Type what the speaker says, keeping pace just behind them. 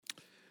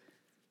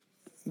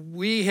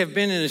We have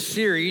been in a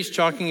series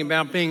talking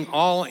about being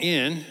all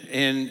in,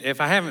 and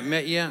if I haven't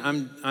met you,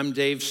 I'm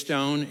Dave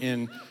Stone,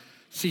 and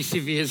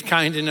CCV is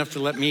kind enough to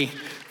let me.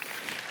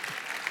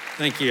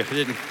 Thank you.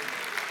 I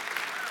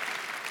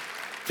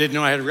didn't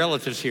know I had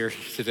relatives here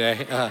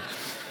today.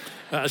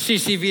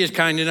 CCV is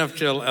kind enough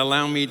to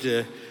allow me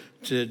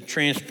to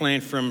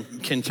transplant from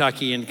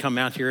Kentucky and come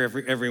out here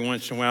every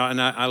once in a while,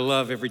 and I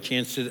love every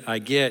chance that I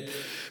get.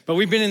 But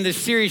we've been in this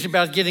series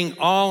about getting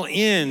all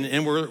in,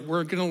 and we're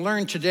going to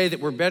learn today that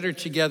we're better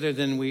together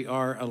than we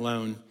are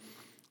alone.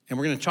 And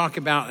we're going to talk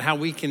about how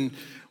we can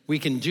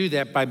do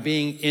that by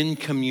being in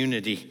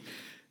community.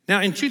 Now,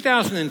 in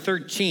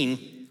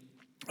 2013,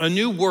 a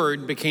new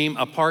word became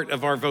a part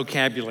of our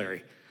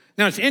vocabulary.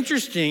 Now, it's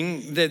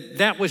interesting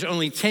that was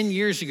only 10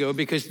 years ago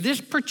because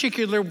this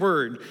particular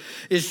word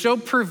is so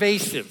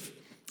pervasive,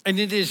 and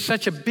it is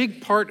such a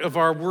big part of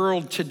our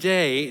world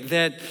today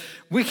that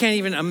we can't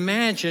even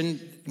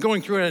imagine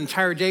going through an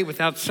entire day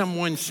without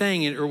someone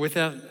saying it or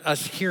without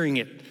us hearing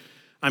it.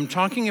 I'm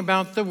talking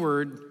about the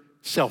word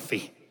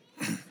selfie.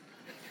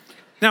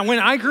 Now, when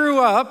I grew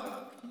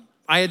up,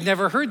 I had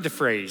never heard the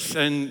phrase,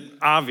 and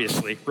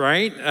obviously,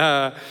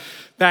 right?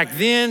 Back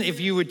then, if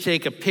you would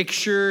take a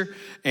picture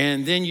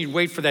and then you'd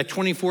wait for that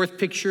 24th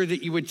picture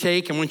that you would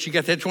take, and once you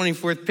got that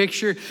 24th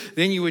picture,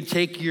 then you would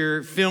take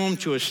your film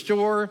to a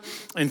store,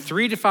 and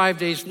 3 to 5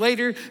 days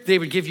later, they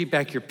would give you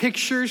back your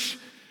pictures.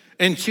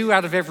 And 2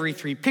 out of every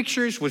 3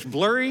 pictures was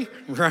blurry,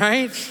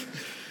 right?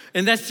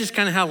 And that's just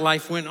kind of how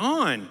life went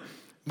on.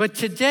 But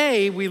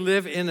today we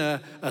live in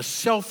a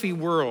selfie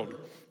world,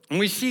 and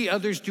we see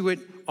others do it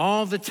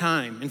all the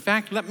time. In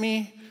fact, let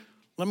me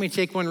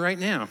take one right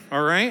now,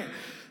 all right?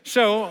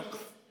 So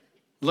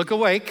look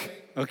awake,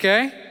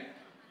 okay?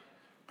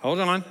 Hold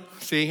on.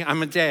 See,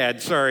 I'm a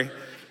dad, sorry.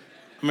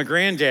 I'm a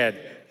granddad.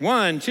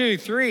 1, 2,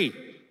 3.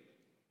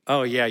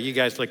 Oh yeah, you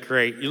guys look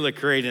great. You look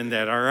great in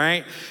that, all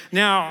right?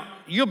 Now,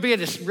 you'll be at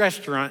a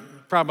restaurant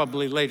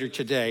probably later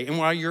today, and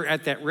while you're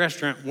at that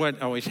restaurant, what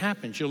always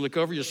happens? You'll look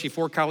over, you'll see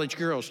 4 college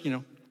girls,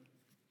 you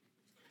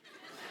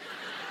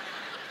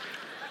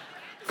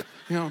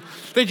know,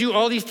 they do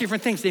all these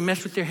different things. They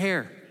mess with their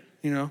hair,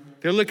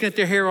 They're looking at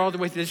their hair all the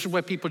way through. This is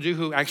what people do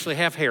who actually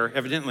have hair,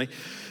 evidently.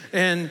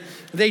 And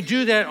they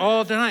do that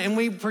all the time, and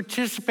we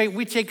participate.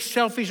 We take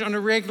selfies on a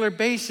regular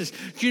basis.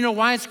 Do you know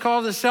why it's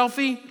called a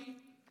selfie?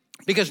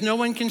 Because no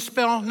one can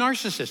spell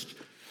narcissist.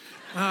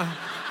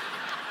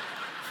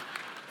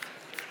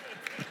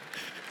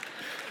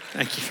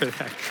 Thank you for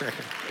that, Craig.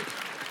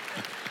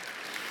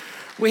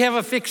 We have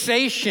a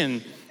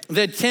fixation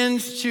that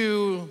tends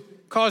to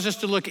cause us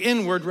to look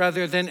inward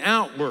rather than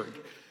outward.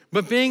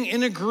 But being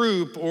in a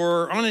group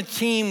or on a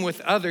team with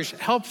others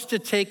helps to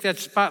take that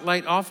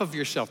spotlight off of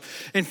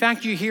yourself. In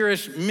fact, you hear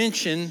us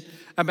mention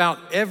about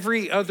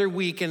every other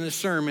week in the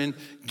sermon,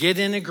 get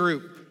in a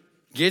group,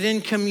 get in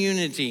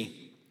community.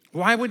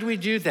 Why would we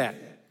do that?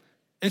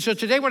 And so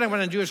today what I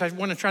want to do is I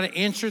want to try to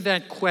answer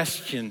that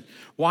question.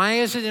 Why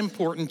is it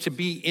important to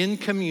be in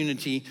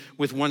community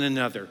with one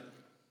another?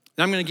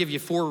 And I'm going to give you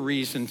 4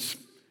 reasons.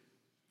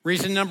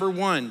 Reason number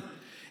 1,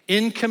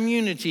 in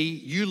community,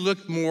 you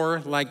look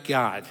more like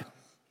God.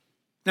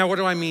 Now, what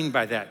do I mean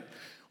by that?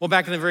 Well,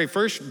 back in the very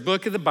first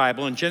book of the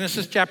Bible, in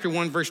Genesis chapter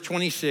 1, verse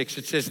 26,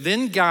 it says,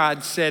 "Then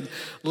God said,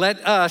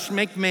 'Let us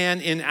make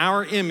man in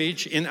our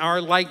image, in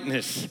our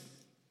likeness.'"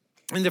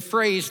 And the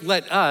phrase,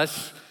 "let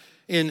us,"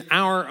 in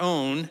our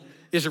own,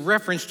 is a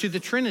reference to the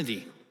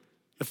Trinity,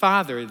 the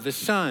Father, the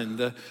Son,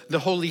 the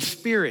Holy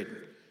Spirit.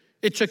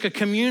 It took a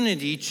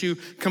community to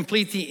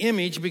complete the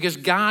image because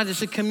God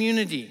is a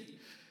community.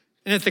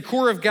 And at the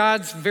core of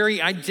God's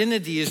very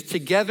identity is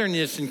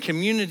togetherness and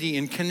community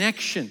and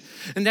connection.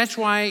 And that's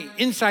why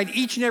inside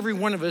each and every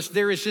one of us,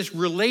 there is this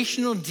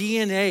relational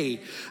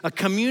DNA, a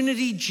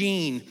community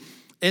gene,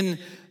 and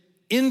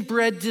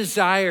inbred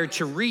desire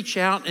to reach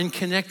out and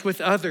connect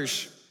with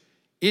others.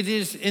 It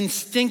is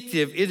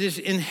instinctive. It is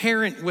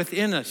inherent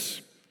within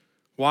us.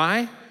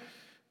 Why?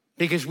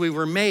 Because we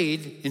were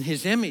made in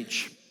his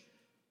image.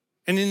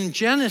 And in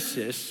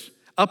Genesis,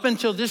 up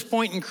until this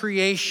point in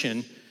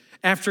creation,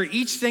 after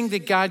each thing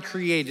that God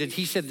created,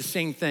 he said the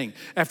same thing.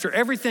 After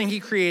everything he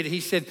created, he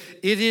said,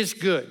 "It is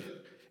good.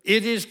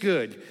 It is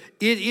good.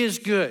 It is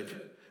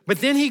good." But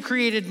then he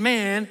created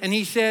man, and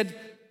he said,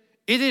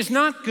 "It is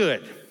not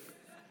good."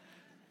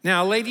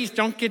 Now, ladies,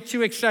 don't get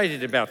too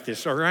excited about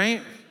this, all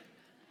right?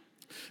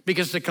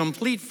 Because the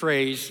complete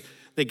phrase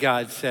that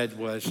God said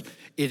was,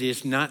 "It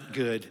is not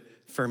good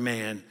for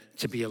man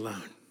to be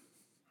alone."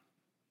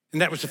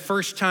 And that was the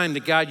first time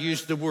that God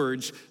used the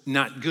words,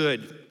 "not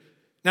good."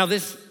 Now,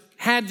 this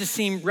had to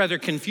seem rather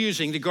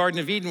confusing. The Garden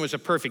of Eden was a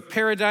perfect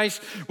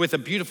paradise with a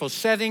beautiful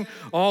setting,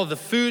 all the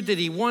food that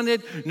he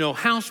wanted, no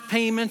house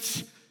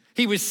payments.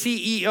 He was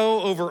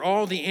CEO over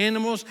all the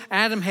animals.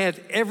 Adam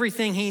had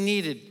everything he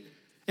needed.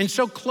 And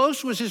so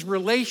close was his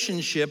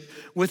relationship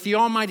with the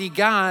Almighty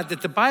God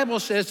that the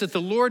Bible says that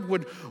the Lord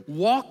would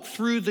walk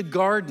through the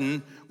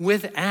garden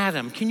with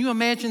Adam. Can you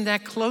imagine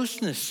that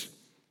closeness?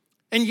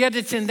 And yet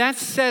it's in that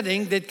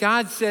setting that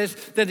God says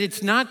that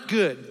it's not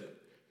good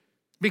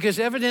Because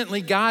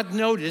evidently God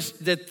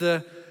noticed that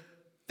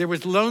there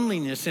was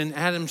loneliness in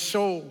Adam's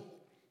soul.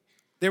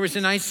 There was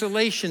an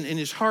isolation in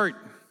his heart.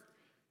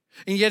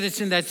 And yet it's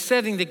in that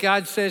setting that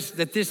God says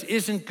that this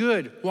isn't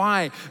good.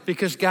 Why?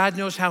 Because God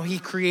knows how he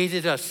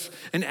created us.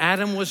 And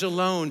Adam was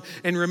alone.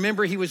 And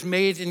remember, he was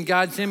made in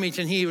God's image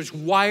and he was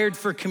wired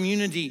for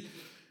community.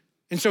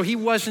 And so he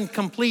wasn't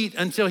complete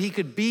until he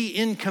could be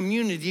in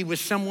community with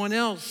someone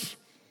else.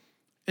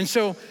 And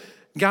so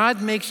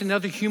God makes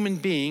another human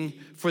being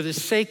for the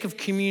sake of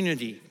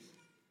community.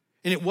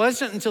 And it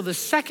wasn't until the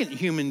second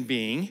human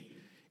being,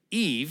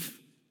 Eve,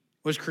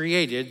 was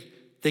created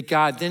that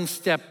God then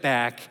stepped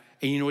back.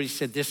 And you know what he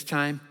said this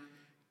time?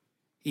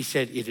 He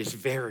said, it is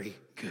very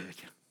good.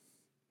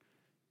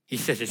 He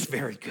said, it's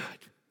very good.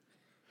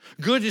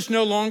 Good is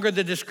no longer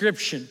the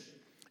description.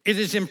 It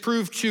is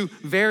improved to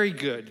very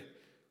good.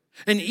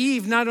 And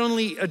Eve not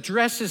only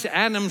addresses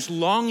Adam's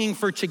longing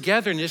for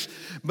togetherness,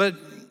 but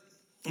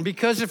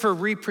because of her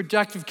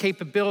reproductive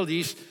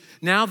capabilities,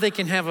 now they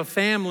can have a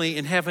family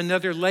and have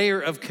another layer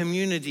of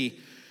community.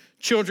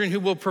 Children who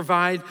will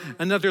provide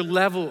another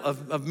level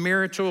of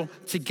marital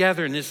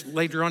togetherness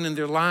later on in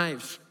their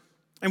lives.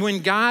 And when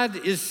God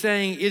is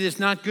saying it is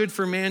not good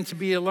for man to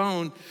be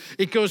alone,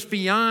 it goes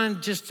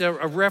beyond just a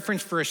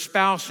reference for a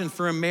spouse and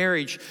for a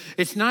marriage.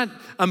 It's not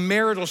a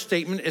marital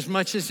statement as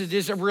much as it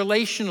is a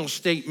relational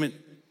statement.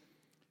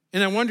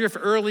 And I wonder if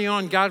early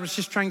on God was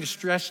just trying to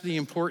stress the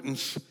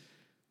importance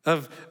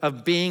of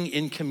being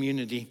in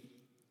community.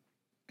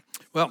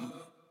 Well,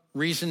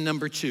 reason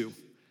number 2.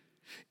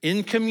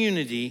 In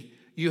community,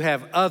 you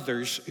have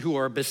others who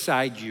are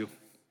beside you.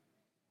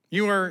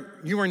 You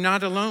are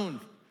not alone.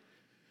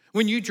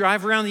 When you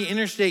drive around the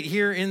interstate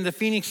here in the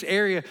Phoenix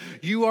area,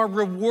 you are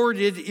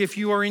rewarded if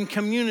you are in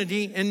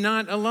community and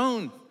not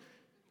alone.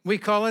 We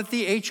call it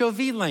the HOV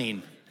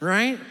lane,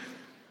 right?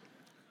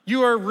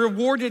 You are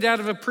rewarded out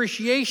of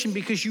appreciation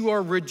because you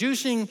are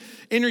reducing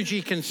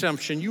energy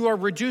consumption. You are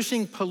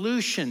reducing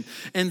pollution.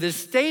 And the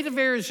state of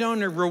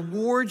Arizona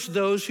rewards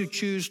those who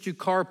choose to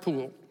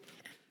carpool.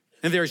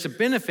 And there's a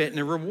benefit and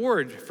a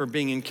reward for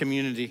being in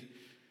community.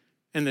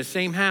 And the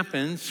same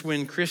happens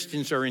when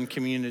Christians are in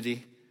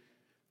community.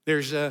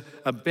 There's a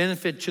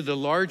benefit to the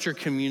larger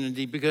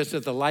community because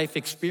of the life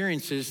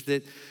experiences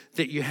that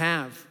you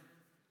have.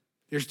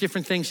 There's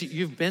different things that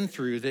you've been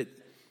through that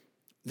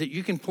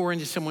you can pour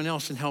into someone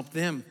else and help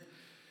them.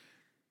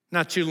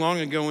 Not too long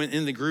ago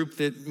in the group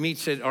that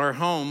meets at our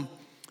home,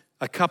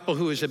 a couple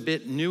who is a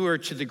bit newer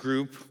to the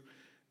group,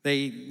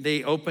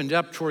 they opened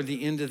up toward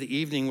the end of the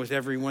evening with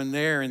everyone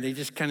there, and they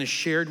just kind of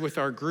shared with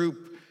our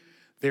group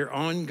their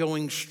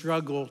ongoing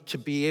struggle to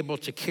be able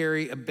to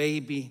carry a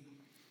baby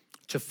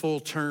to full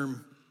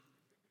term.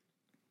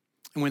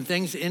 And when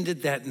things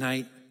ended that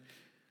night,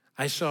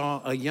 I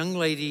saw a young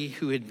lady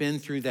who had been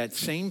through that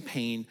same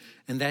pain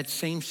and that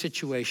same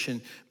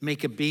situation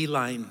make a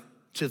beeline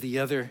to the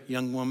other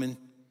young woman.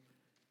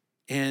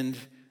 And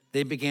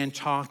they began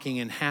talking,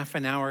 and half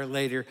an hour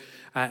later,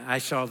 I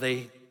saw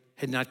they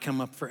had not come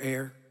up for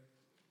air.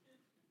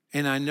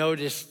 And I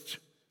noticed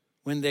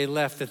when they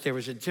left that there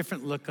was a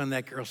different look on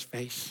that girl's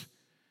face,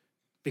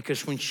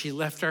 because when she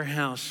left our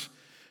house,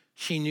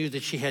 she knew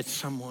that she had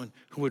someone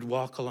who would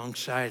walk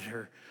alongside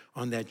her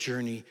on that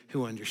journey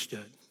who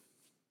understood.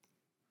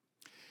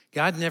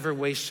 God never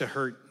wastes a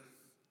hurt.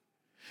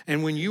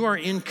 And when you are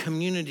in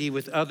community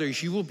with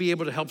others, you will be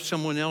able to help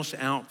someone else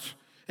out,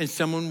 and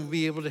someone will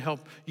be able to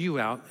help you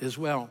out as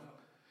well.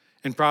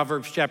 In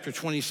Proverbs chapter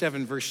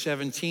 27, verse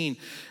 17,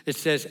 it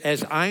says,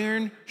 as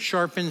iron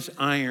sharpens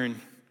iron,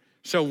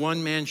 so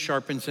one man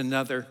sharpens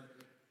another.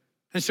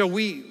 And so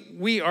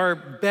we are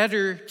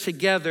better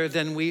together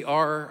than we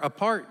are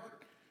apart.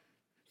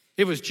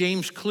 It was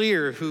James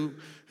Clear who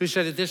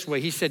said it this way.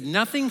 He said,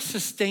 nothing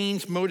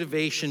sustains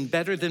motivation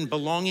better than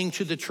belonging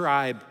to the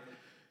tribe.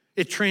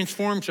 It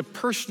transforms a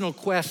personal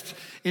quest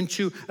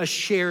into a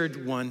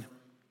shared one.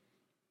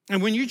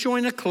 And when you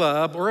join a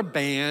club or a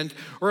band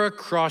or a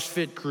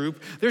CrossFit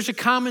group, there's a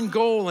common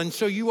goal, and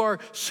so you are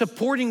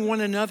supporting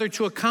one another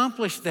to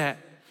accomplish that.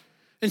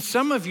 And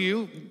some of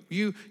you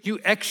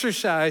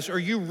exercise or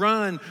you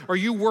run or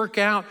you work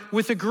out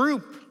with a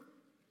group.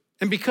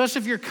 And because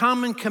of your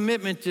common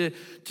commitment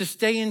to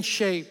stay in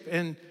shape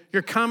and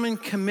your common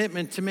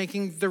commitment to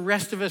making the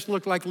rest of us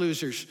look like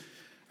losers,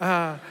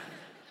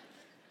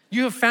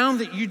 you have found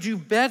that you do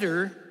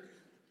better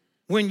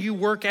when you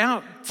work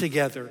out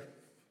together.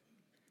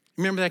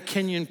 Remember that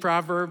Kenyan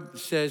proverb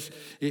says,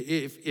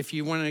 if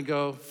you want to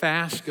go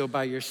fast, go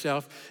by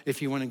yourself.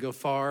 If you want to go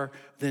far,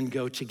 then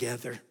go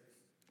together.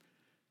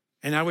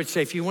 And I would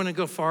say, if you want to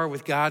go far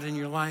with God in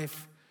your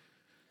life,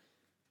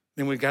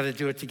 then we've got to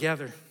do it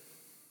together.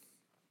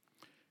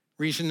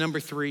 Reason number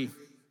 3,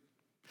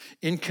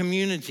 in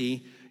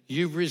community,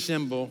 you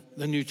resemble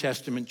the New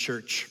Testament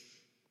church.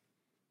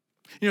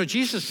 You know,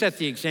 Jesus set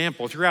the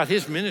example. Throughout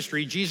his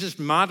ministry, Jesus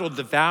modeled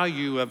the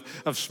value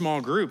of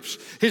small groups.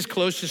 His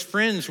closest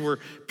friends were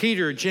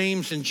Peter,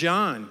 James, and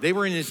John. They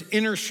were in his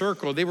inner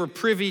circle. They were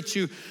privy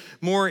to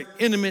more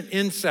intimate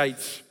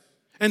insights.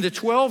 And the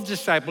 12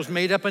 disciples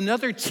made up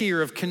another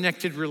tier of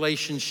connected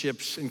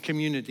relationships and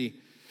community.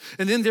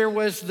 And then there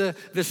was the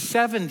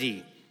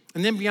 70.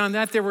 And then beyond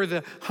that, there were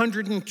the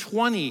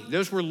 120.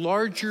 Those were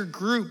larger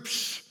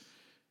groups.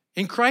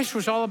 And Christ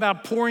was all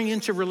about pouring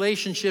into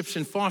relationships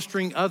and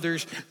fostering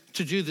others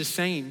to do the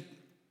same.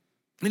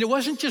 And it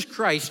wasn't just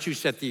Christ who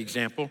set the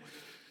example.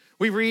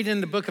 We read in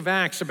the book of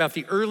Acts about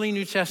the early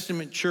New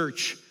Testament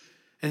church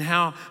and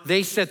how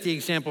they set the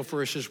example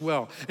for us as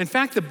well. In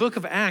fact, the book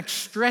of Acts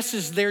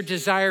stresses their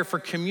desire for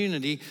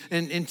community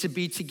and to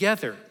be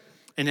together.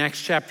 In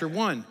Acts chapter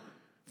 1,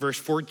 verse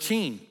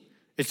 14,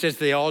 it says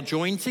they all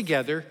joined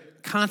together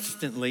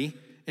constantly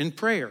in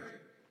prayer.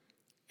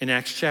 In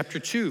Acts chapter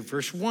 2,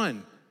 verse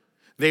 1,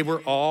 they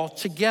were all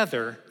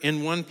together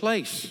in one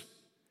place.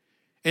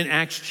 In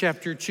Acts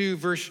chapter 2,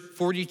 verse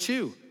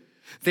 42,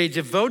 they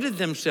devoted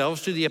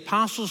themselves to the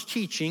apostles'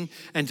 teaching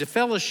and to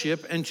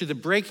fellowship and to the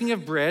breaking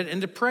of bread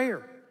and to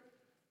prayer.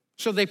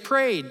 So they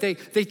prayed, they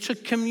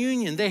took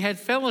communion, they had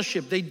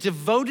fellowship, they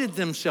devoted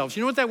themselves.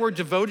 You know what that word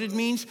devoted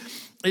means?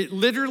 It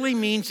literally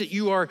means that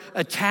you are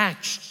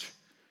attached.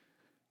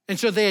 And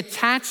so they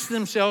attached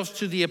themselves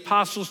to the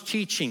apostles'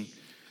 teaching.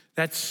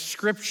 That's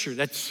scripture,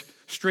 that's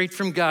straight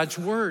from God's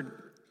word.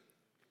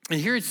 And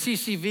here at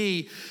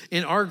CCV,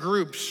 in our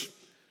groups,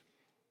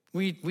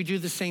 we do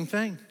the same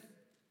thing.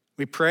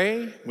 We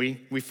pray, we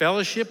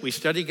fellowship, we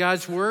study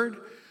God's word.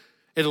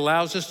 It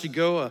allows us to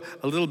go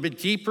a little bit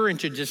deeper and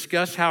to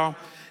discuss how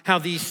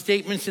these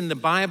statements in the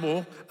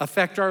Bible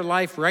affect our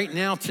life right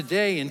now,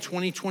 today, in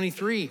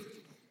 2023.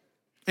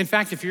 In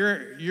fact, if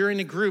you're in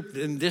a group,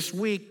 then this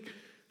week,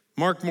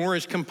 Mark Moore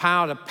has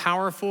compiled a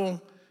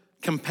powerful,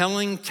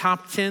 compelling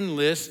top 10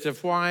 list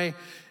of why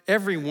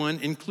everyone,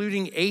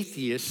 including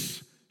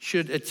atheists,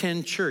 should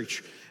attend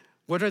church.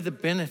 What are the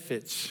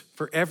benefits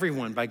for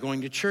everyone by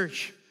going to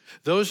church?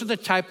 Those are the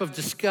type of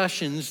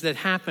discussions that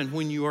happen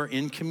when you are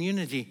in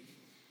community.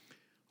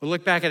 We'll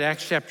look back at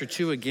Acts chapter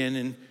 2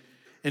 again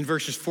in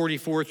verses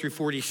 44 through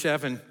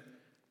 47.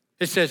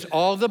 It says,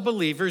 all the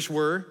believers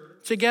were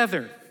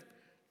together,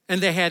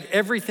 and they had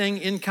everything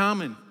in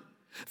common.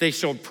 They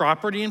sold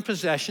property and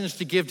possessions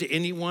to give to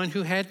anyone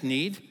who had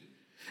need.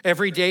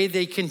 Every day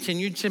they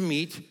continued to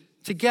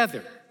meet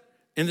together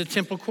in the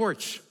temple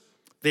courts.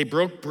 They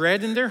broke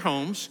bread in their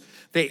homes.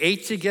 They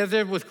ate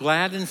together with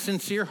glad and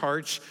sincere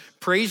hearts,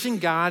 praising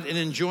God and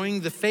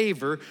enjoying the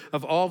favor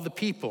of all the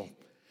people.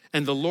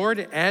 And the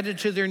Lord added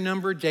to their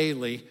number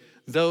daily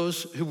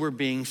those who were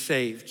being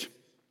saved.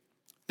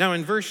 Now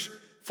in verse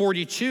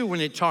 42,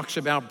 when it talks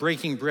about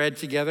breaking bread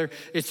together,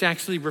 it's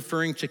actually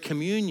referring to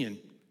communion.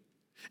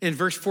 In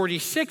verse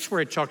 46,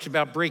 where it talks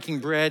about breaking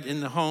bread in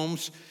the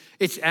homes,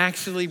 it's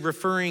actually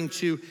referring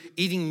to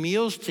eating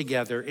meals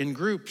together in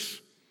groups.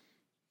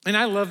 And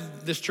I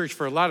love this church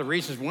for a lot of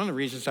reasons. One of the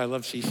reasons I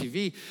love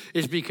CCV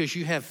is because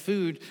you have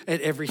food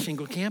at every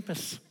single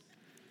campus.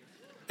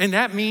 And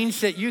that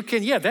means that you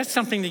can, that's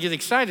something to get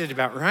excited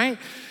about, right?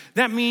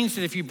 That means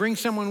that if you bring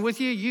someone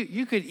with you,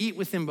 you could eat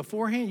with them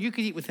beforehand. You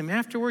could eat with them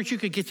afterwards. You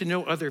could get to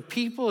know other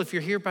people if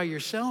you're here by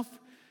yourself.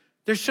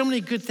 There's so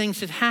many good things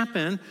that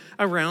happen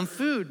around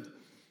food.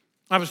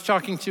 I was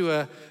talking to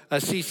a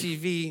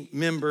CCV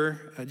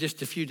member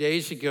just a few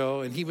days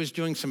ago, and he was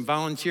doing some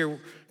volunteer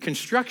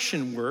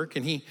construction work,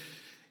 and he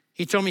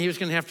told me he was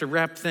going to have to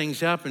wrap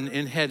things up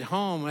and head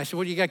home. I said,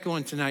 what do you got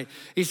going tonight?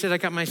 He said, I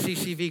got my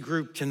CCV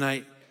group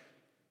tonight.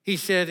 He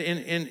said,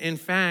 in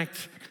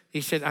fact,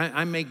 he said,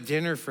 I make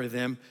dinner for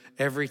them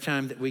every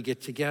time that we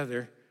get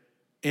together,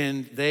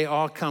 and they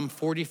all come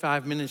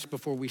 45 minutes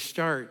before we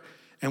start,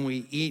 and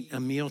we eat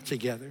a meal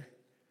together.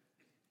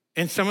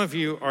 And some of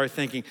you are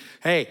thinking,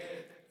 hey,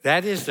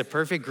 that is the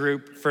perfect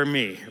group for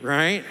me,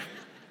 right?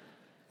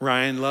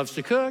 Ryan loves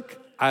to cook.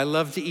 I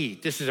love to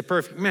eat. This is a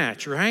perfect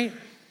match, right?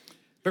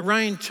 But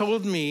Ryan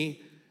told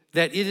me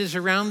that it is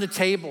around the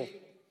table.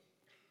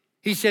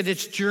 He said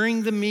it's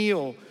during the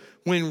meal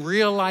when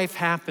real life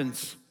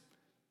happens.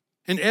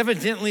 And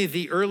evidently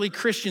the early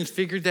Christians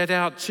figured that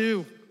out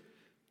too,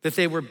 that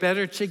they were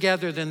better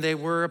together than they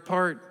were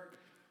apart.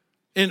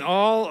 And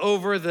all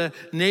over the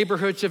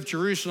neighborhoods of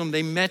Jerusalem,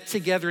 they met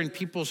together in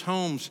people's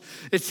homes.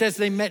 It says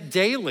they met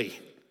daily.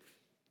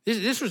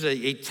 This was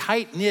a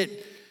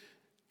tight-knit,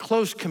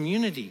 close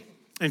community.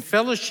 And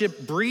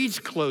fellowship breeds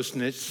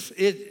closeness.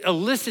 It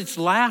elicits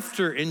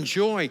laughter and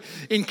joy.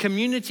 In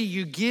community,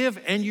 you give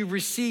and you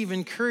receive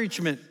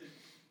encouragement.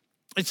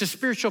 It's a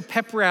spiritual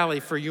pep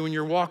rally for you in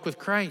your walk with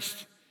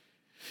Christ.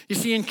 You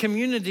see, in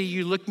community,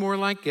 you look more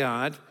like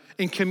God.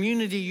 In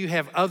community, you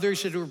have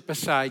others that are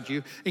beside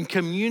you. In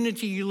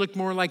community, you look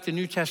more like the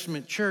New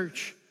Testament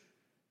church.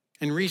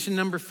 And reason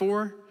number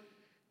 4,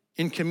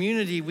 in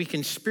community, we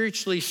can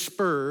spiritually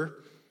spur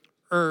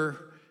or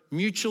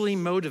mutually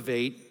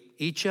motivate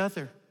each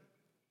other.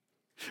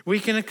 We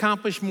can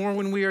accomplish more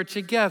when we are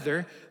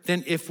together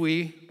than if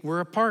we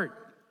were apart.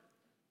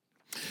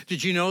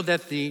 Did you know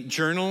that the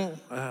Journal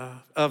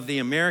of the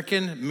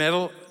American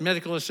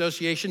Medical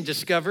Association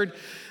discovered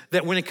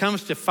that when it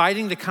comes to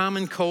fighting the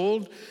common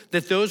cold,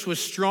 that those with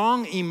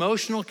strong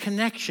emotional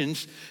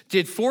connections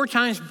did 4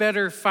 times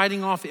better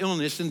fighting off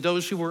illness than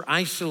those who were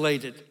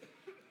isolated.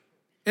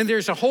 And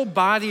there's a whole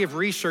body of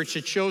research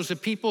that shows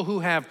that people who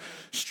have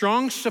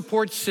strong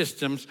support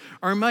systems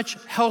are much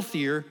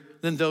healthier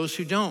than those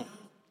who don't.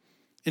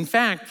 In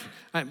fact,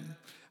 I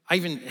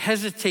even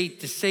hesitate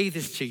to say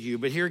this to you,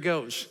 but here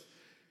goes.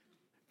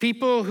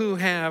 People who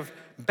have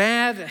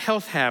bad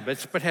health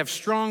habits but have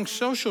strong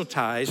social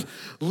ties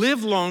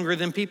live longer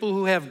than people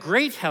who have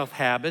great health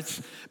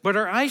habits but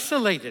are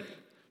isolated.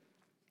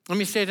 Let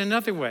me say it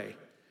another way.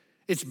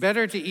 It's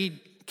better to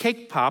eat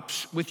cake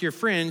pops with your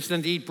friends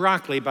than to eat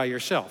broccoli by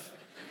yourself.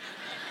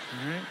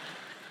 All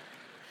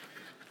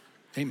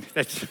right?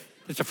 That's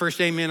the first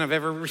amen I've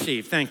ever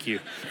received. Thank you.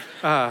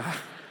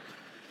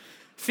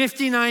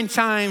 59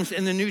 times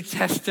in the New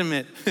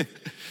Testament,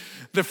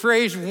 the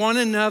phrase one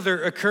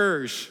another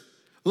occurs.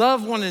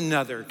 Love one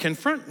another,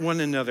 confront one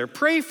another,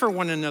 pray for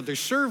one another,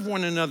 serve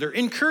one another,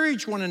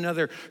 encourage one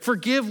another,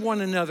 forgive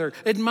one another,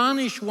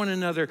 admonish one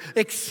another,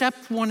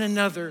 accept one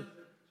another.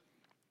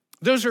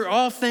 Those are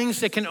all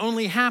things that can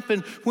only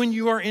happen when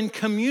you are in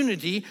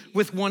community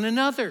with one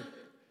another.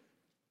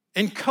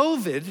 And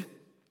COVID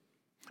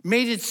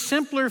made it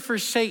simpler for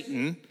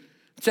Satan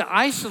to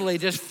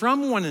isolate us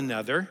from one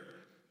another,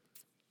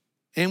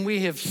 and we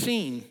have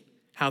seen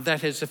how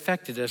that has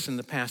affected us in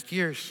the past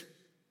years.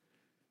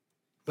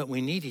 But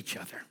we need each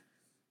other.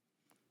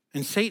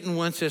 And Satan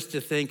wants us to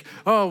think,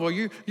 oh, well,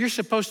 you're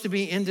supposed to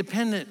be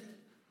independent.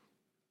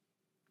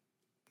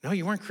 No,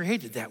 you weren't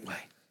created that way.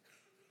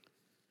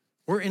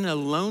 We're in a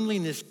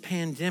loneliness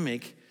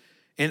pandemic,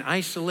 and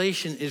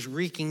isolation is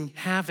wreaking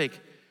havoc.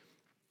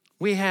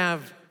 We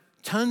have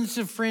tons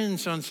of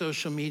friends on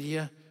social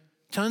media,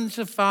 tons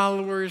of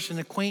followers and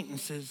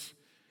acquaintances.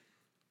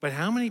 But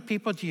how many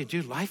people do you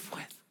do life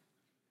with?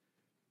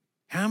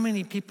 How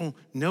many people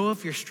know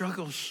of your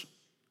struggles?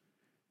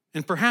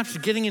 And perhaps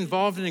getting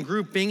involved in a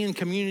group, being in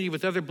community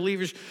with other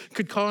believers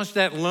could cause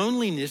that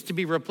loneliness to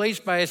be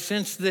replaced by a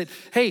sense that,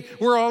 hey,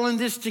 we're all in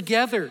this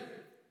together.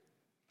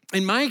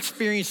 And my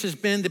experience has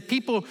been that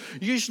people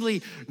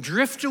usually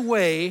drift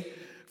away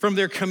from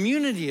their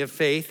community of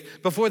faith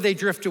before they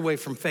drift away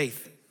from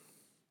faith.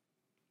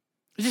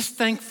 Just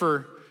think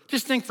for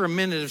a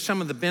minute of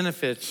some of the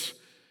benefits.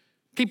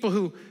 People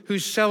who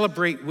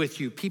celebrate with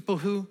you, people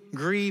who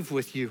grieve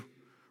with you.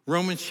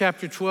 Romans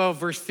chapter 12,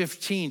 verse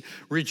 15,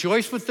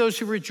 rejoice with those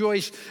who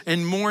rejoice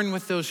and mourn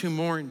with those who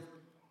mourn.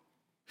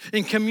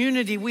 In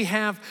community, we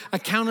have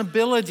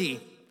accountability.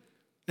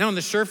 Now, on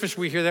the surface,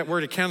 we hear that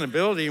word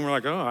accountability, and we're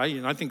like, oh,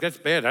 I think that's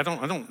bad. I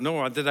don't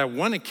know that I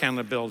want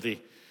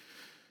accountability.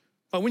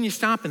 But when you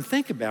stop and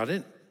think about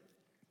it,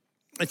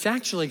 it's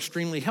actually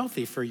extremely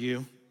healthy for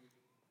you.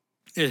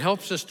 It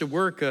helps us to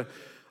work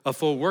a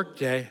full work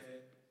day.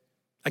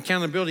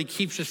 Accountability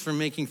keeps us from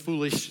making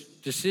foolish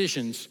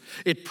decisions.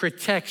 It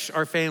protects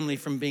our family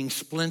from being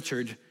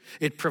splintered.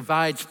 It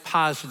provides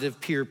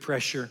positive peer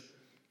pressure.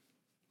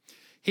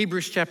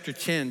 Hebrews chapter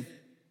 10,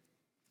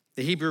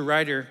 the Hebrew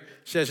writer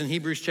says in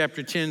Hebrews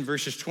chapter 10,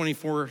 verses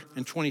 24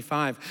 and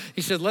 25,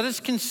 he said, let us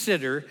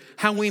consider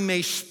how we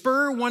may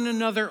spur one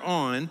another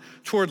on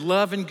toward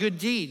love and good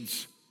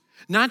deeds,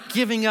 not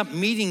giving up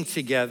meeting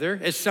together,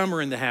 as some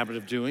are in the habit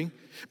of doing,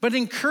 but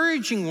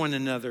encouraging one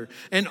another,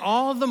 and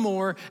all the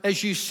more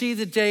as you see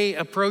the day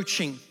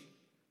approaching.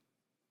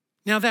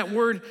 Now that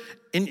word,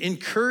 in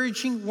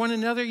encouraging one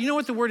another, you know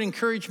what the word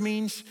encourage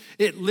means?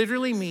 It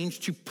literally means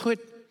to put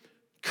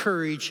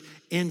courage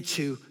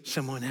into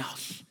someone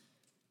else.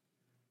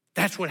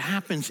 That's what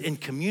happens in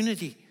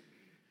community.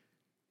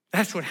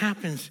 That's what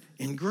happens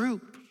in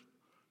group.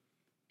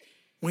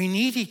 We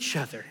need each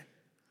other.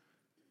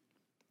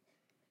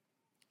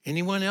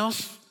 Anyone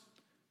else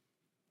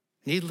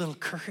need a little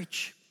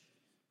courage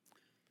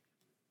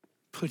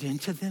put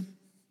into them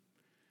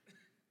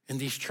in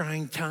these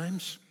trying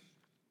times?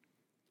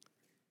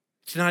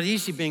 It's not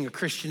easy being a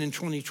Christian in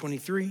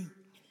 2023,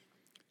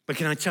 but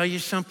can I tell you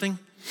something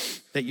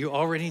that you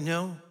already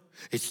know?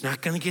 It's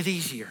not going to get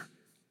easier,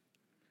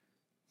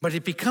 but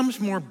it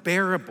becomes more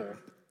bearable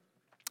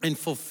and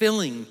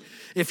fulfilling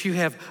if you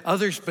have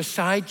others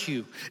beside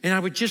you. And I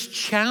would just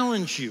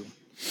challenge you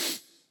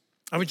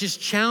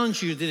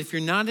that if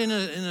you're not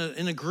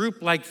in a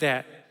group like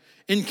that,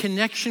 in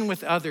connection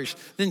with others,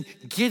 then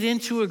get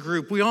into a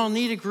group. We all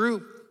need a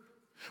group.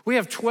 We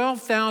have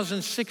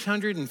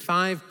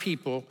 12,605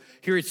 people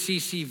here at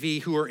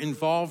CCV who are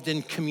involved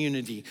in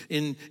community,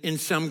 in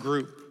some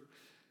group.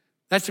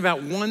 That's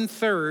about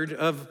 1/3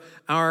 of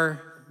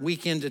our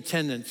weekend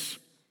attendance.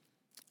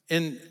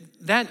 And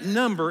that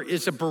number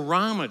is a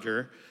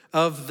barometer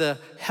of the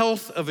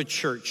health of a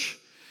church.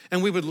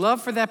 And we would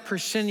love for that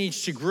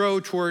percentage to grow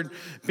toward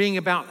being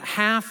about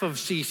half of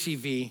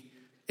CCV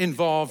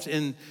involved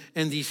in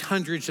these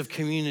hundreds of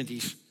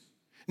communities.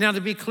 Now,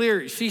 to be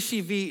clear,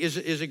 CCV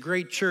is a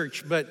great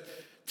church, but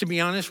to be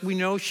honest, we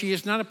know she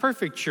is not a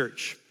perfect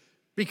church.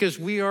 because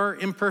we are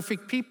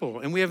imperfect people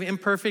and we have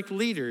imperfect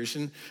leaders.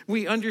 And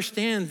we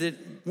understand that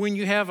when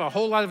you have a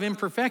whole lot of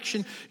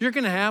imperfection, you're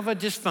going to have a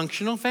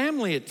dysfunctional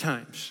family at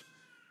times.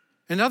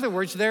 In other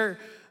words, there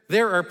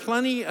are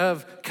plenty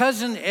of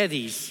cousin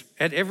Eddies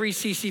at every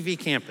CCV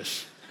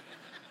campus.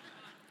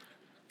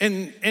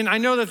 And I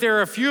know that there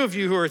are a few of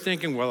you who are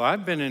thinking, well,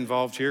 I've been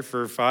involved here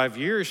for 5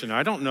 years and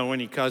I don't know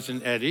any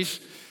cousin Eddies.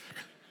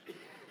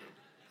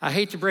 I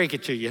hate to break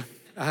it to you.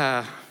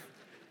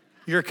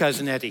 You're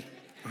cousin Eddie,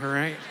 all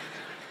right?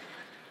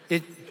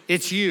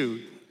 It's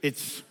you.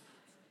 It's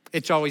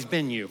always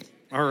been you,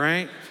 all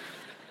right?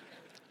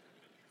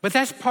 But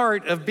that's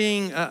part of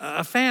being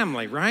a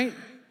family, right?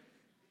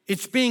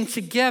 It's being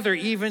together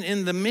even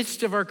in the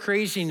midst of our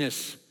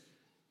craziness.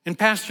 And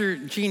Pastor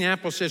Gene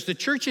Apple says, the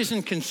church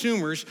isn't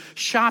consumers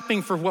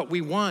shopping for what we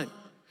want.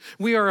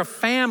 We are a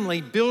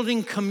family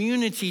building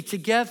community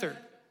together.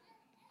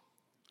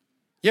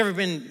 You ever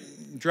been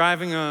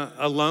driving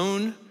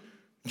alone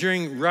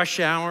during rush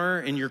hour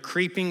and you're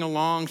creeping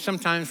along?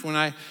 Sometimes when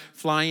I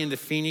fly into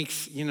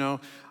Phoenix,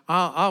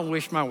 I'll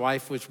wish my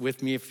wife was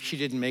with me if she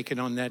didn't make it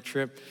on that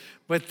trip.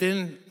 But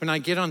then when I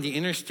get on the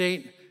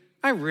interstate,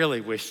 I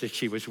really wish that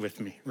she was with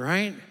me,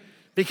 right?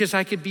 Because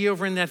I could be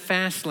over in that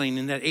fast lane,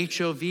 in that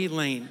HOV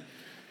lane.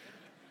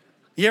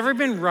 You ever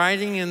been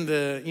riding in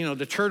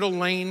the turtle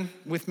lane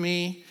with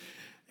me?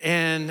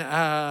 And,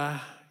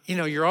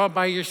 you're all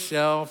by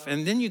yourself.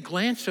 And then you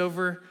glance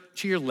over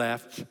to your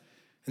left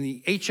in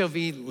the HOV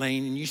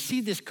lane and you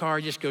see this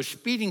car just go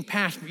speeding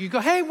past. You go,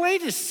 hey,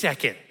 wait a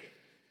second.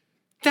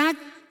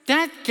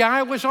 That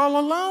guy was all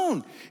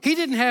alone. He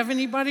didn't have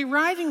anybody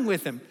riding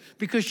with him,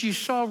 because you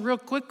saw real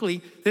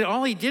quickly that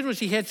all he did was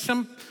he had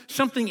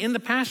something in the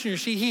passenger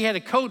seat. He had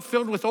a coat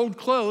filled with old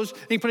clothes,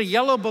 and he put a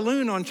yellow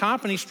balloon on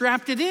top, and he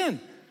strapped it in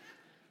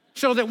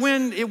so that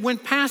when it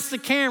went past the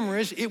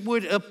cameras, it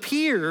would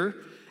appear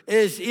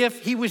as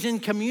if he was in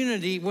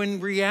community, when in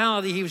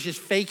reality he was just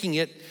faking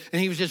it,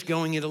 and he was just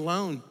going it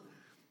alone.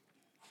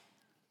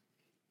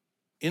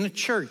 In a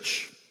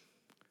church,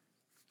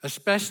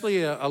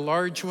 especially a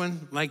large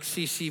one like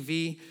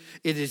CCV,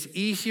 it is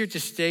easier to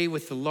stay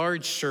with the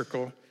large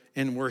circle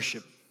and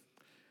worship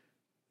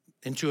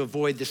and to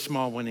avoid the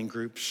small one in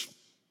groups.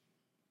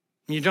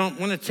 You don't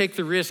want to take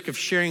the risk of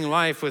sharing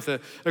life with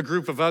a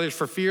group of others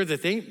for fear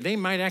that they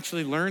might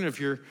actually learn of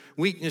your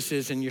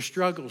weaknesses and your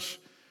struggles,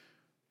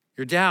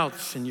 your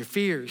doubts and your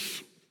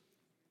fears.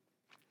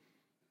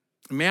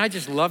 May I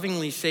just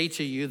lovingly say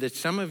to you that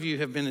some of you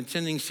have been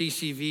attending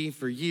CCV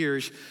for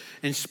years,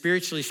 and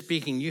spiritually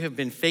speaking, you have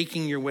been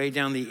faking your way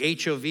down the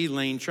HOV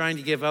lane, trying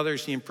to give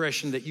others the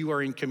impression that you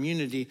are in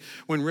community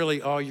when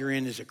really all you're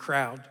in is a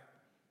crowd.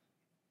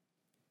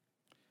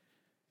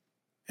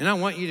 And I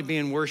want you to be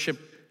in worship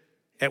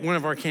at one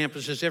of our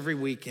campuses every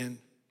weekend.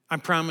 I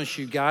promise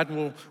you,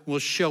 God will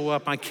show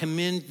up. I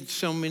commend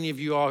so many of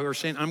you all who are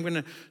saying, I'm going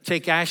to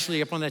take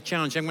Ashley up on that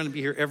challenge. I'm going to be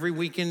here every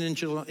weekend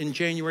in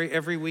January,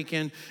 every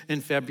weekend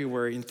in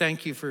February. And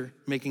thank you for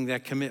making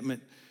that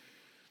commitment.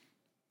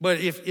 But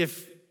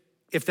if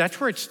that's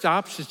where it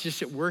stops, it's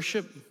just at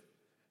worship,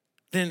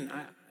 then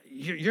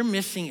you're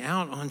missing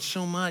out on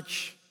so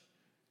much.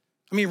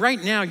 I mean,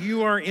 right now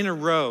you are in a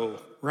row,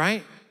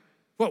 right?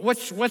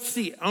 What's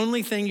the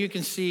only thing you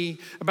can see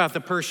about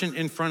the person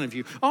in front of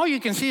you? All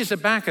you can see is the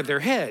back of their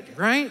head,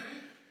 right?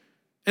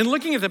 And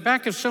looking at the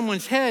back of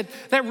someone's head,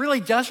 that really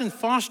doesn't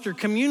foster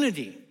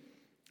community.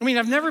 I mean,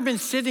 I've never been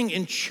sitting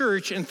in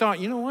church and thought,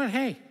 you know what,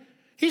 hey,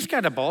 he's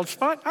got a bald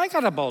spot, I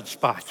got a bald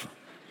spot.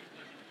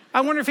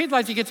 I wonder if he'd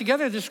like to get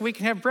together this week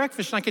and have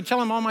breakfast and I could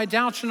tell him all my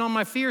doubts and all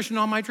my fears and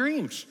all my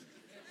dreams.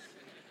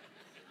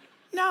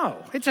 No,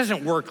 it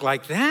doesn't work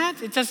like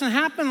that. It doesn't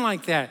happen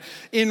like that.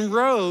 In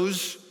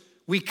rows,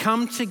 we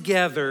come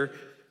together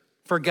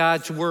for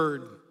God's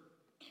word.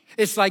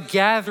 It's like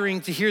gathering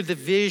to hear the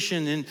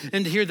vision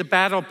and to hear the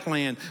battle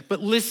plan.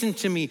 But listen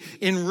to me,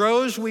 in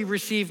rows we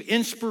receive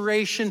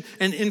inspiration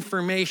and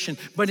information,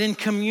 but in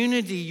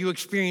community you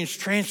experience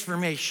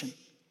transformation.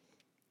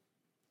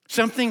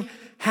 Something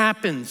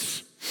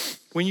happens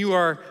when you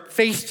are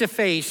face to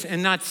face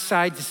and not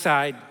side to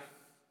side.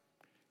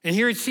 And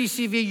here at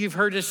CCV, you've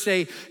heard us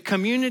say,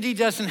 community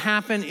doesn't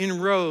happen in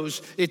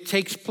rows, it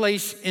takes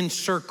place in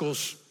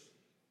circles.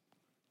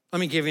 Let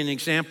me give you an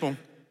example.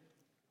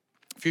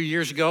 A few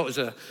years ago, it was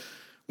a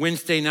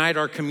Wednesday night.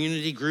 Our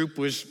community group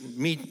was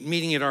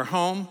meeting at our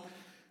home.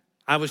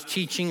 I was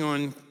teaching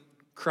on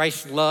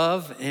Christ's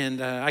love,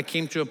 and I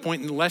came to a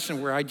point in the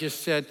lesson where I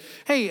just said,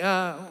 hey,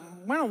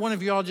 why don't one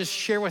of you all just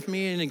share with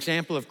me an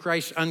example of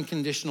Christ's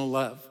unconditional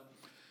love?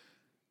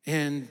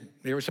 And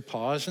there was a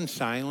pause and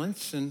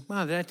silence, and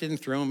wow, that didn't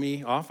throw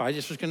me off. I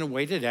just was going to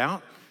wait it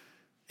out.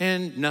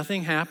 And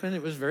nothing happened.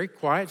 It was very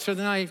quiet. So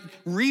then I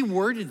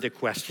reworded the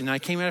question. I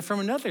came at it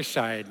from another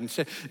side and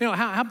said,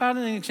 how about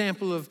an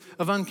example of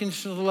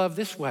unconditional love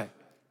this way?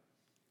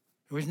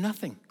 There was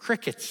nothing,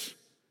 crickets.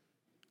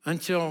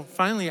 Until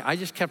finally I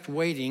just kept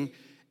waiting,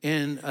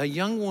 and a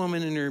young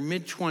woman in her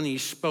mid-20s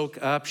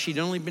spoke up. She'd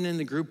only been in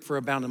the group for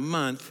about a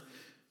month.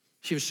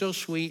 She was so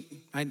sweet.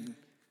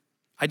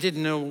 I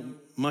didn't know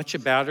much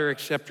about her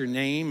except her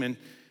name. And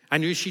I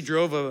knew she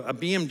drove a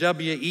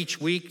BMW each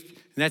week.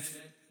 And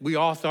we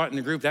all thought in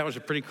the group that was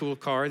a pretty cool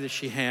car that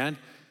she had.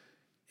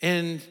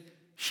 And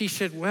she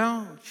said,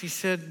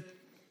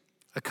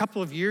 a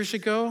couple of years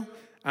ago,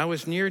 I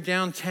was near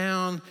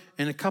downtown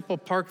and a couple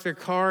parked their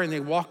car and they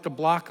walked a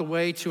block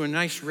away to a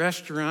nice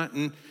restaurant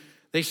and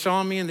they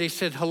saw me and they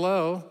said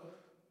hello.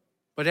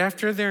 But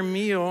after their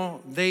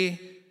meal, they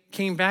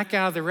came back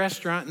out of the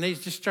restaurant and they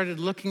just started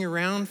looking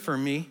around for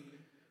me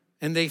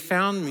and they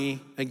found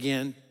me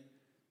again.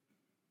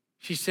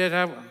 She said,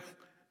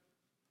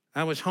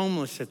 I was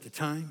homeless at the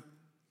time.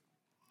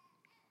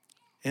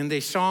 And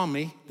they saw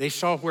me. They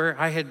saw where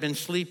I had been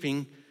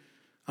sleeping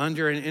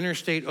under an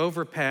interstate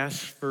overpass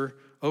for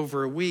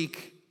over a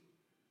week.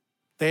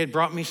 They had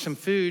brought me some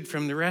food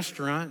from the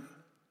restaurant.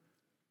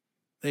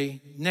 The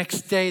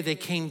next day they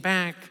came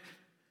back.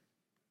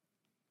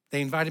 They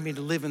invited me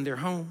to live in their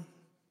home.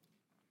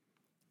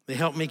 They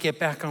helped me get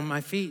back on my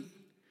feet.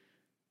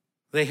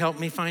 They helped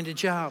me find a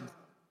job.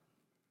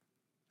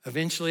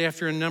 Eventually,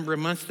 after a number of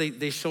months,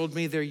 they sold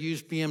me their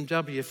used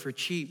BMW for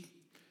cheap.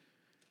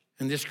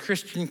 And this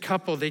Christian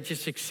couple, they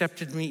just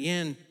accepted me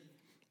in.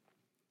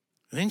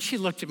 And then she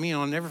looked at me, and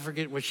I'll never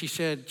forget what she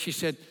said. She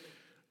said,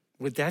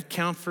 would that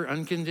count for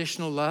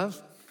unconditional love?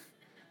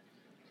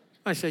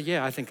 I said,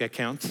 yeah, I think that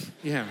counts.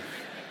 Yeah.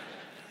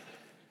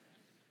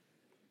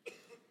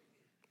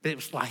 But it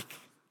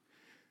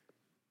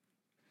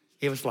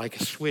was like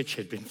a switch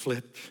had been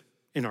flipped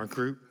in our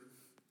group.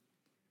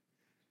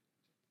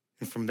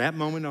 And from that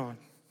moment on,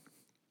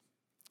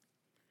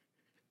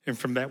 and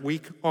from that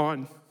week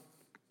on,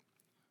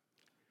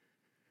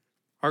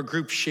 our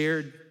group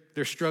shared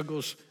their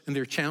struggles and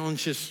their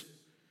challenges,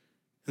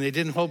 and they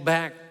didn't hold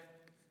back.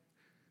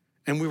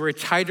 And we were a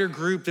tighter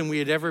group than we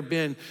had ever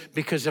been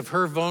because of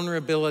her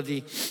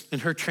vulnerability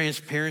and her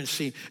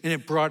transparency, and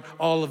it brought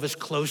all of us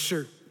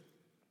closer.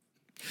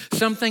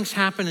 Some things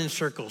happen in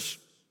circles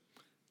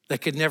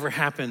that could never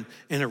happen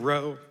in a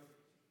row.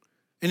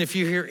 And if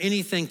you hear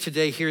anything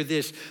today, hear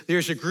this.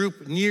 There's a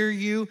group near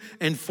you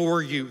and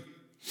for you.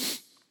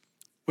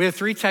 We have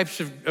three types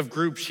of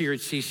groups here at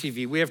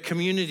CCV. We have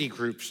community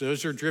groups.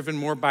 Those are driven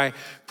more by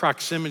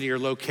proximity or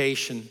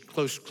location,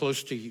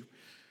 close to you.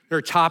 There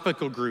are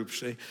topical groups.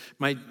 They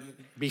might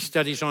be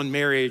studies on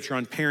marriage or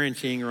on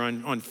parenting or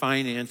on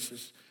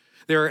finances.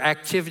 There are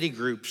activity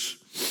groups.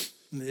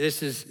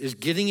 This is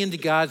getting into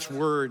God's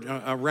word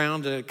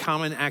around a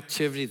common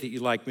activity that you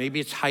like. Maybe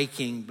it's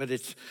hiking, but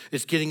it's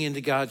getting into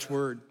God's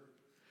word.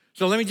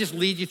 So let me just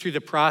lead you through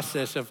the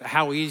process of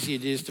how easy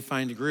it is to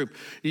find a group.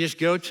 You just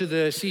go to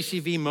the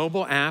CCV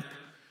mobile app.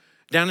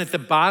 Down at the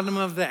bottom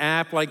of the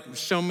app, like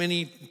so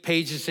many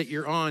pages that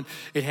you're on,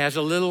 it has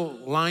a little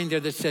line there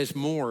that says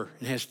more.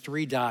 It has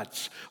 3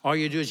 dots. All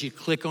you do is you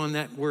click on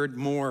that word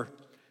more.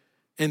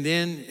 And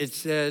then it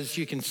says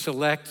you can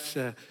select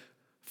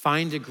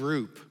find a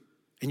group.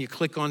 And you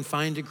click on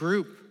find a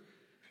group.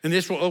 And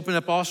this will open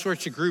up all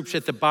sorts of groups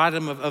at the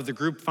bottom of the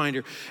group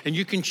finder. And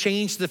you can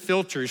change the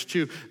filters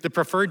to the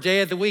preferred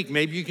day of the week.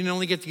 Maybe you can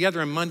only get together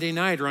on Monday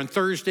night or on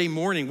Thursday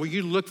morning where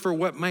you look for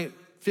what might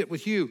fit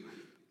with you.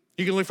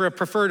 You can look for a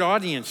preferred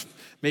audience,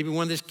 maybe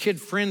one that's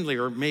kid-friendly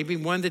or maybe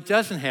one that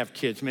doesn't have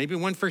kids, maybe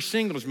one for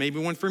singles, maybe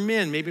one for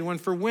men, maybe one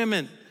for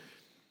women.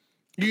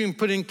 You can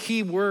put in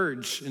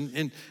keywords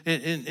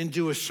and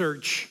do a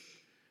search.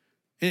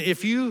 And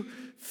if you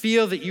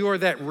feel that you are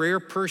that rare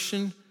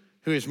person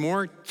who is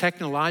more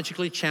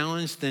technologically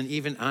challenged than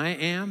even I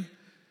am,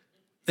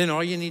 then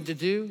all you need to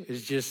do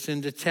is just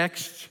send a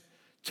text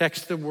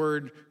the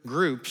word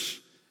groups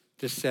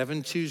to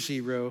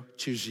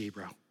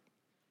 72020.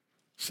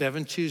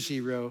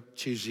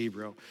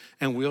 72020.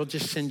 And we'll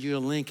just send you a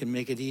link and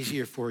make it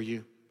easier for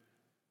you.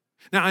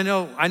 Now,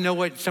 I know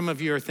what some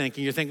of you are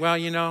thinking. You think, well,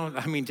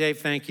 Dave,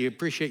 thank you.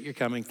 Appreciate your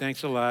coming.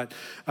 Thanks a lot.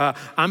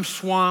 I'm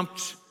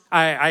swamped.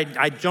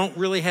 I don't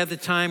really have the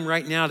time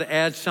right now to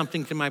add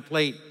something to my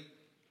plate.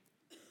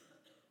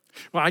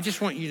 Well, I just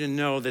want you to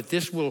know that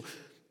this will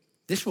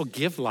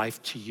give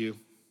life to you.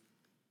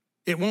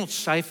 It won't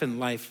siphon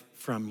life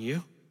from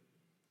you.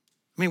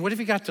 What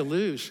have you got to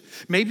lose?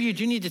 Maybe you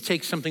do need to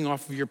take something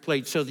off of your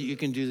plate so that you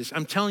can do this.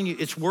 I'm telling you,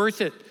 it's worth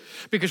it.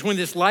 Because when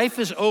this life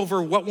is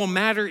over, what will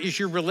matter is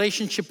your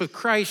relationship with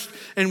Christ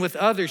and with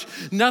others.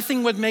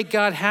 Nothing would make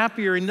God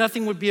happier and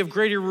nothing would be of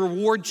greater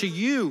reward to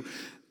you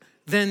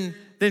than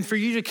for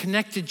you to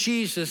connect to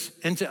Jesus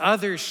and to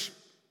others.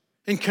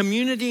 And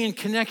community and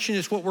connection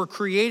is what we're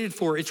created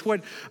for. It's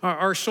what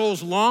our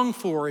souls long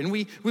for. And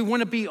we want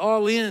to be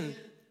all in.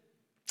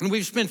 And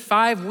we've spent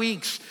 5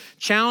 weeks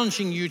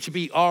challenging you to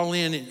be all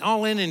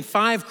in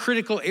 5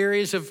 critical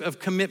areas of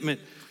commitment.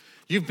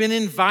 You've been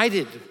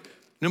invited.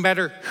 No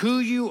matter who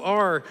you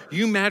are,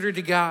 you matter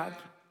to God.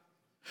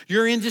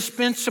 You're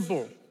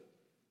indispensable.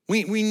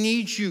 We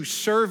need you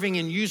serving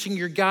and using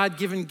your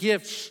God-given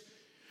gifts.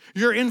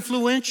 You're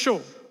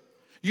influential.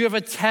 You have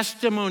a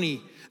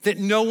testimony that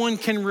no one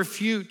can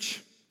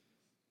refute.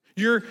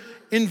 You're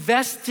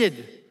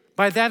invested.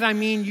 By that I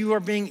mean you are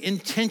being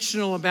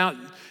intentional about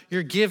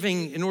you're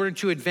giving in order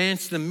to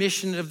advance the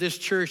mission of this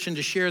church and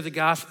to share the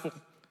gospel.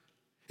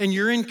 And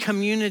you're in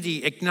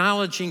community,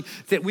 acknowledging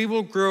that we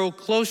will grow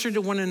closer to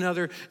one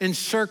another in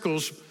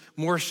circles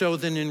more so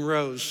than in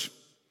rows.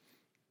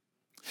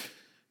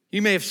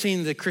 You may have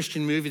seen the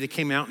Christian movie that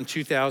came out in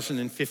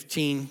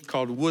 2015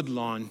 called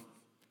Woodlawn.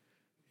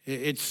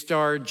 It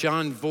starred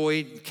John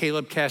Voight,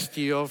 Caleb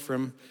Castillo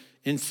from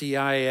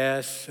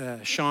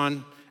NCIS,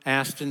 Sean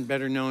Astin,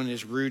 better known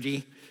as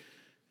Rudy.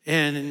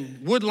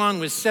 And Woodlawn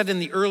was set in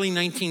the early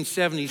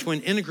 1970s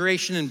when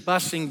integration and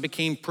busing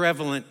became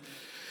prevalent.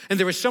 And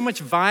there was so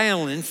much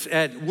violence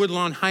at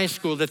Woodlawn High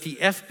School that the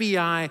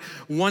FBI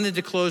wanted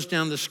to close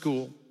down the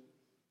school.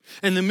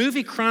 And the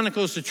movie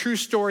chronicles the true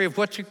story of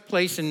what took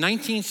place in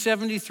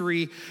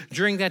 1973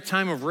 during that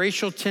time of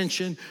racial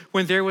tension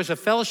when there was a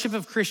Fellowship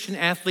of Christian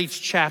Athletes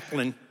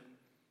chaplain.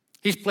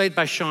 He's played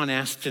by Sean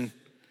Astin.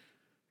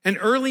 And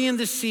early in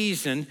the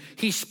season,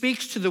 he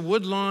speaks to the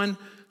Woodlawn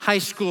High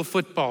School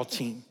football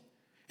team.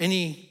 And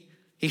he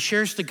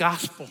shares the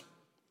gospel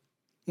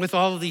with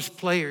all of these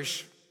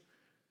players.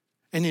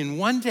 And in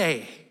one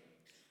day,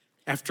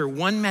 after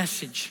one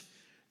message,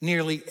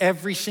 nearly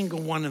every single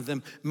one of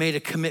them made a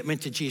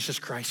commitment to Jesus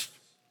Christ.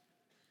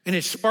 And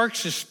it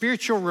sparks a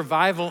spiritual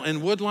revival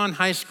in Woodlawn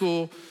High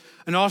School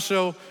and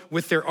also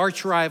with their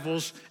arch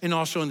rivals and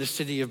also in the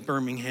city of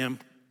Birmingham.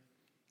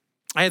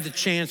 I had the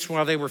chance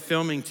while they were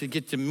filming to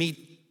get to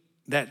meet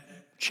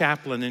that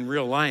chaplain in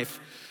real life.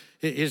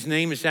 His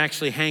name is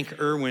actually Hank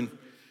Irwin.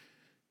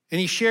 And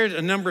he shared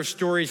a number of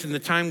stories in the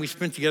time we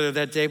spent together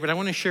that day, but I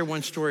want to share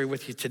one story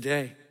with you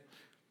today.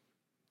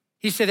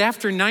 He said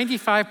after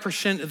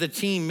 95% of the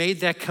team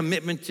made that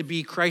commitment to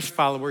be Christ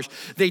followers,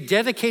 they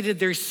dedicated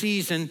their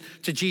season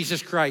to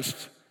Jesus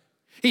Christ.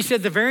 He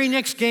said the very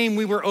next game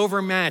we were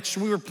overmatched.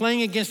 We were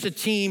playing against a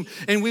team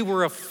and we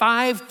were a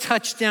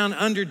 5-touchdown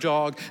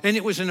underdog and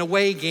it was an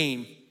away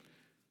game.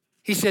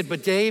 He said,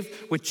 but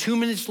Dave, with 2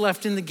 minutes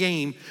left in the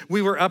game,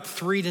 we were up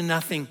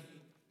 3-0. It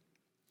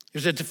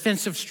was a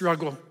defensive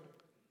struggle.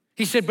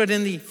 He said, but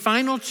in the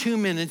final 2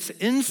 minutes,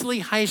 Inslee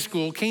High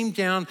School came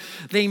down.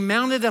 They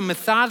mounted a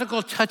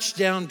methodical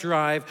touchdown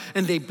drive,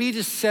 and they beat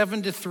us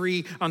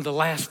 7-3 on the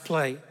last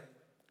play.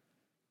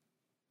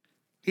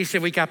 He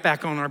said, we got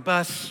back on our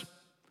bus.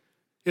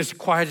 It was the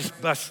quietest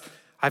bus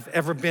I've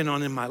ever been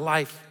on in my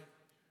life.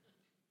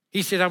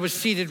 He said, I was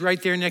seated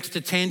right there next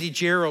to Tandy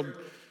Gerald.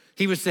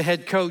 He was the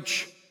head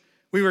coach.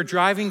 We were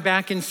driving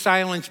back in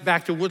silence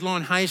back to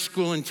Woodlawn High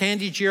School, and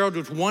Tandy Gerald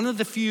was one of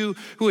the few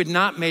who had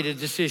not made a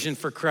decision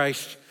for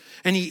Christ.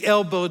 And he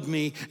elbowed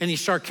me, and he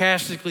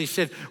sarcastically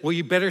said, well,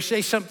 you better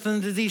say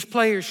something to these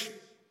players,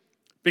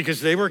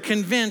 because they were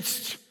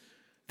convinced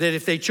that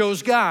if they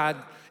chose God,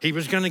 he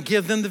was going to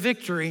give them the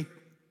victory.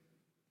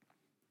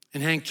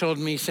 And Hank told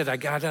me, he said, I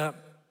got up,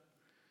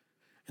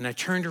 and I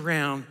turned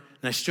around,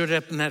 and I stood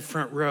up in that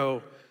front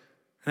row,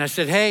 and I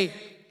said, hey,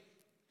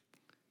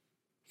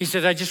 he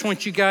said, I just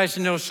want you guys to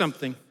know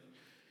something.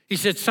 He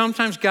said,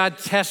 sometimes God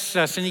tests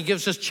us and he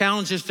gives us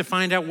challenges to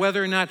find out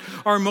whether or not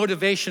our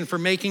motivation for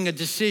making a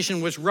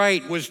decision was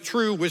right, was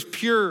true, was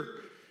pure.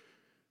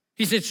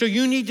 He said, so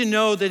you need to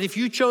know that if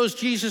you chose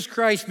Jesus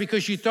Christ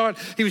because you thought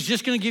he was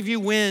just going to give you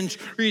wins,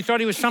 or you thought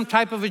he was some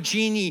type of a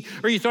genie,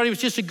 or you thought he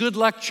was just a good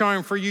luck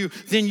charm for you,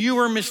 then you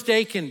were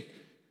mistaken.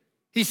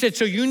 He said,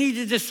 so you need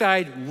to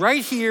decide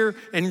right here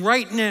and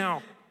right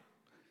now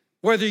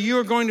whether you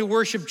are going to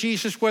worship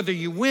Jesus, whether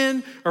you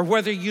win or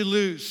whether you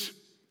lose.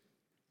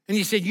 And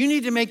he said, you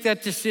need to make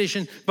that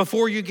decision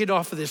before you get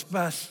off of this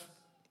bus.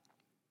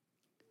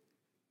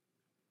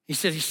 He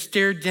said he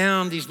stared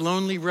down these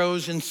lonely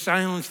rows in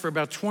silence for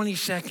about 20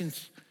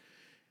 seconds.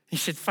 He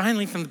said,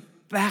 finally, from the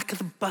back of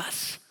the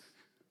bus,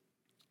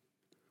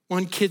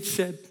 one kid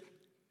said,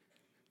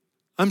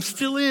 I'm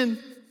still in.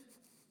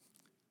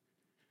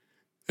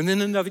 And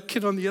then another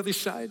kid on the other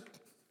side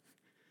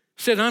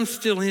said, I'm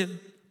still in.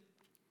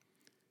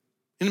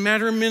 In a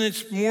matter of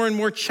minutes, more and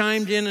more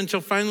chimed in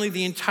until finally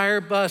the entire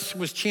bus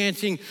was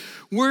chanting,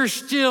 we're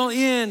still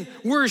in,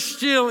 we're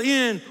still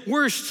in,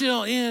 we're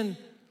still in.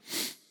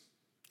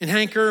 And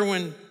Hank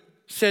Irwin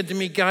said to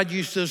me, God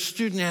used those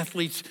student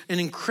athletes in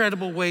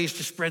incredible ways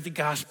to spread the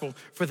gospel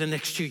for the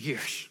next 2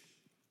 years.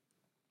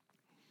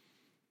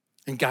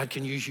 And God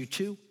can use you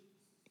too.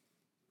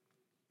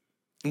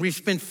 And we've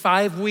spent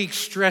 5 weeks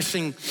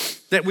stressing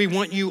that we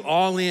want you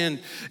all in.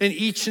 And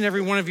each and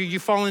every one of you, you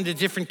fall into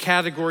different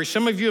categories.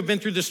 Some of you have been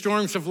through the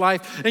storms of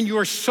life and you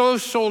are so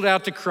sold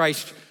out to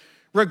Christ.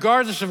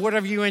 Regardless of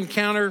whatever you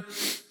encounter,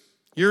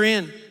 you're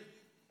in.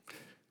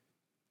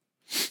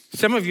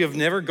 Some of you have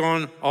never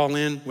gone all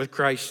in with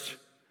Christ.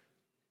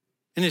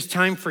 And it's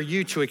time for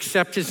you to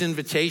accept his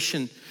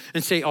invitation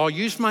and say, I'll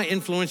use my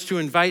influence to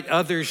invite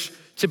others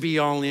to be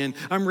all in.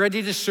 I'm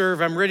ready to serve.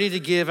 I'm ready to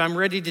give. I'm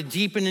ready to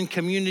deepen in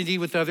community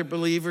with other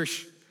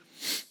believers.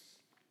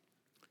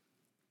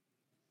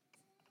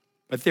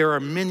 But there are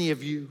many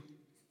of you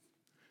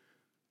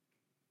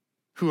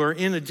who are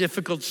in a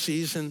difficult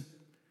season,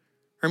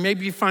 or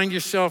maybe you find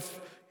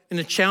yourself in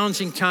a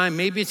challenging time.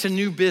 Maybe it's a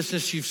new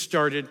business you've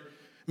started.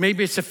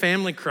 Maybe it's a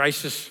family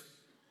crisis.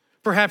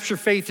 Perhaps your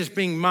faith is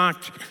being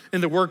mocked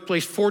in the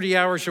workplace 40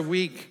 hours a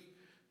week.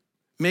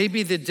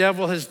 Maybe the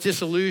devil has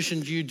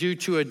disillusioned you due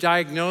to a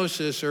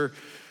diagnosis or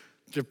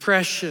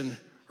depression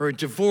or a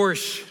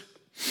divorce.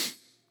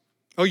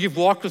 Oh, you've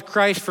walked with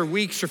Christ for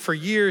weeks or for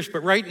years,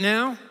 but right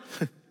now,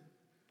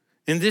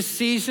 in this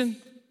season,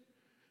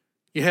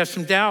 you have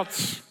some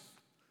doubts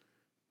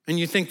and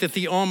you think that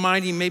the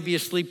Almighty may be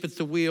asleep at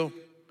the wheel.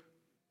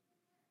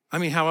 I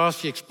mean, how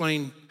else do you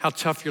explain how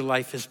tough your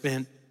life has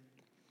been?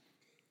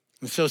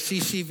 And so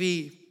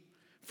CCV,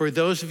 for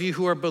those of you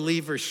who are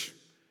believers,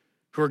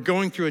 who are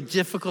going through a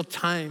difficult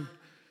time,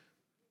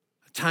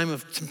 a time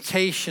of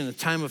temptation, a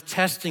time of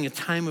testing, a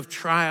time of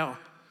trial,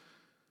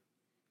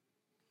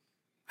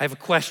 I have a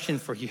question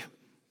for you.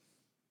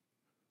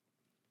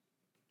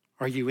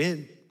 Are you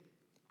in?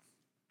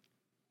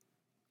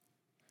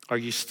 Are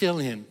you still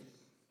in?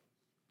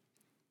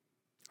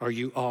 Are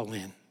you all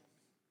in?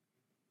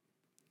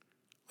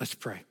 Let's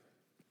pray.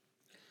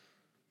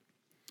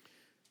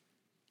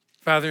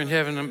 Father in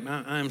heaven,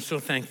 I'm so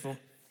thankful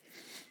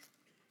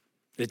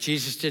that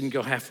Jesus didn't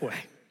go halfway.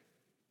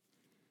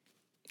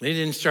 He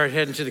didn't start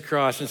heading to the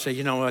cross and say,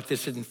 you know what,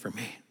 this isn't for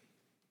me.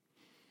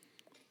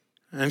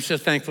 I'm so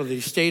thankful that he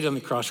stayed on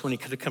the cross when he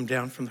could have come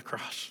down from the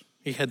cross.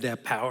 He had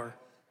that power.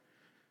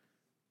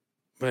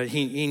 But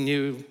he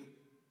knew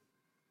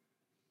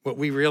what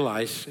we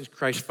realize as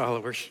Christ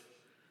followers,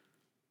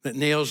 that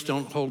nails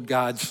don't hold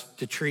gods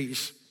to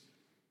trees,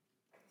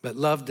 but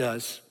love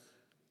does.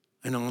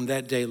 And on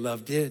that day,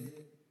 love did.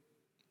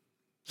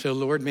 So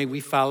Lord, may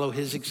we follow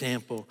his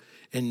example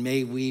and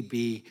may we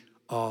be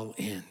all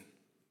in.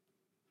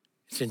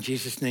 It's in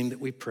Jesus' name that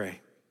we pray.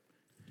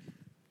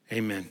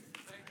 Amen.